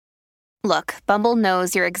Look, Bumble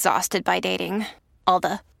knows you're exhausted by dating. All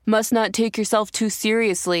the must not take yourself too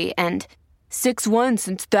seriously and 6'1"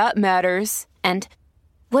 since that matters. And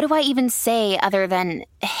what do I even say other than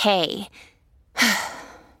hey?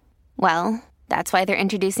 Well, that's why they're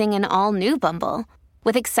introducing an all-new Bumble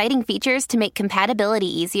with exciting features to make compatibility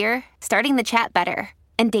easier, starting the chat better,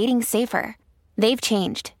 and dating safer. They've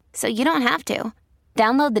changed, so you don't have to.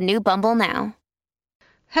 Download the new Bumble now.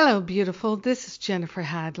 Hello, beautiful. This is Jennifer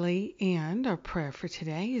Hadley, and our prayer for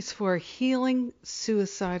today is for healing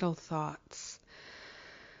suicidal thoughts.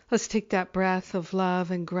 Let's take that breath of love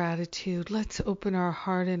and gratitude. Let's open our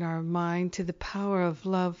heart and our mind to the power of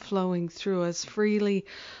love flowing through us, freely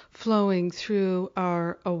flowing through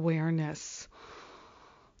our awareness,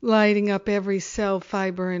 lighting up every cell,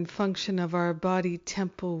 fiber, and function of our body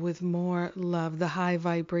temple with more love, the high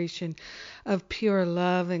vibration of pure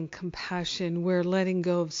love and compassion. We're letting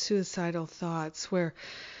go of suicidal thoughts. We're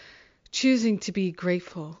choosing to be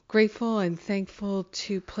grateful and thankful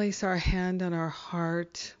to place our hand on our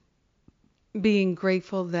heart, being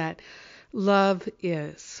grateful that love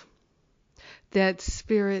is, that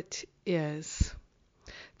spirit is,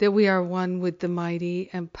 that we are one with the mighty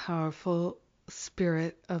and powerful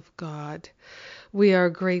Spirit of God. We are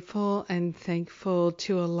grateful and thankful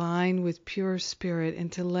to align with pure spirit and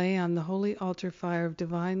to lay on the holy altar fire of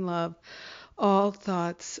divine love all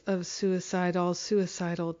thoughts of suicide, all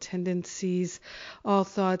suicidal tendencies, all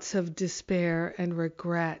thoughts of despair and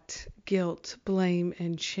regret, guilt, blame,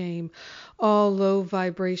 and shame, all low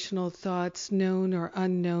vibrational thoughts, known or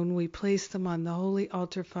unknown. We place them on the holy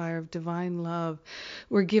altar fire of divine love.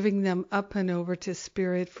 We're giving them up and over to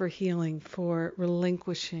Spirit for healing, for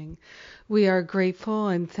relinquishing. We are grateful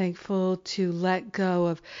and thankful to let go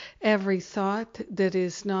of every thought that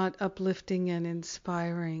is not uplifting and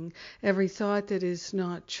inspiring, every thought that is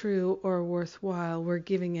not true or worthwhile. We're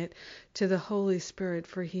giving it to the Holy Spirit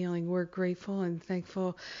for healing. We're grateful and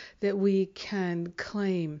thankful that we can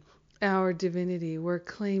claim our divinity. We're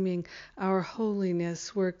claiming our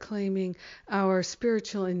holiness. We're claiming our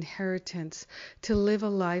spiritual inheritance to live a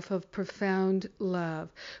life of profound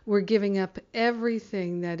love. We're giving up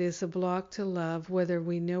everything that is a block to love, whether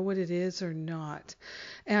we know what it is or not.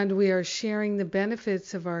 And we are sharing the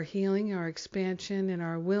benefits of our healing, our expansion, and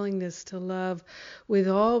our willingness to love with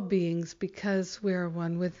all beings because we are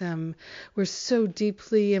one with them. We're so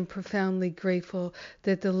deeply and profoundly grateful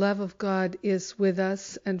that the love of God is with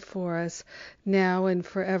us and for us now and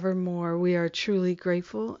forevermore. We are truly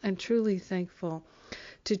grateful and truly thankful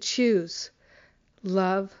to choose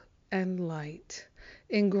love and light.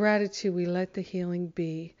 In gratitude, we let the healing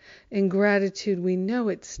be. In gratitude, we know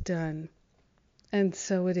it's done. And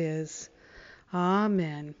so it is.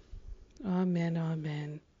 Amen. Amen.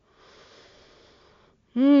 Amen.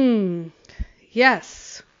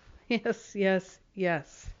 Yes.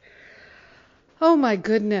 Yes. Oh my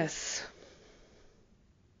goodness.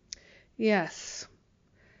 Yes.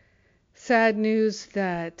 Sad news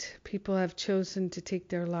that people have chosen to take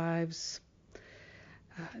their lives.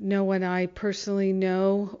 No one I personally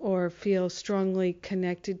know or feel strongly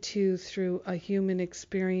connected to through a human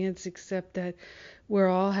experience, except that we're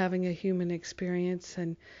all having a human experience,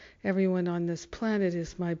 and everyone on this planet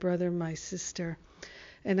is my brother, my sister.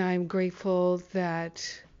 And I'm grateful that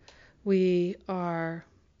we are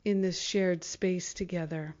in this shared space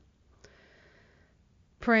together,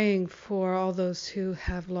 praying for all those who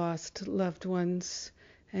have lost loved ones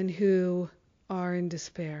and who are in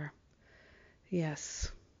despair. Yes,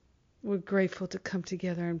 we're grateful to come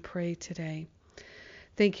together and pray today.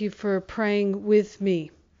 Thank you for praying with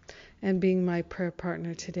me and being my prayer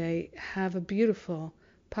partner today. Have a beautiful,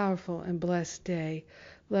 powerful, and blessed day.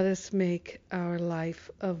 Let us make our life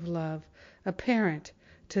of love apparent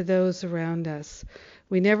to those around us.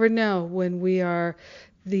 We never know when we are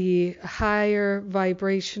the higher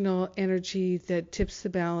vibrational energy that tips the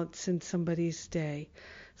balance in somebody's day.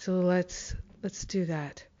 So let's do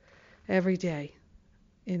that every day,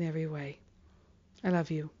 in every way. I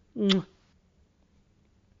love you. Mwah.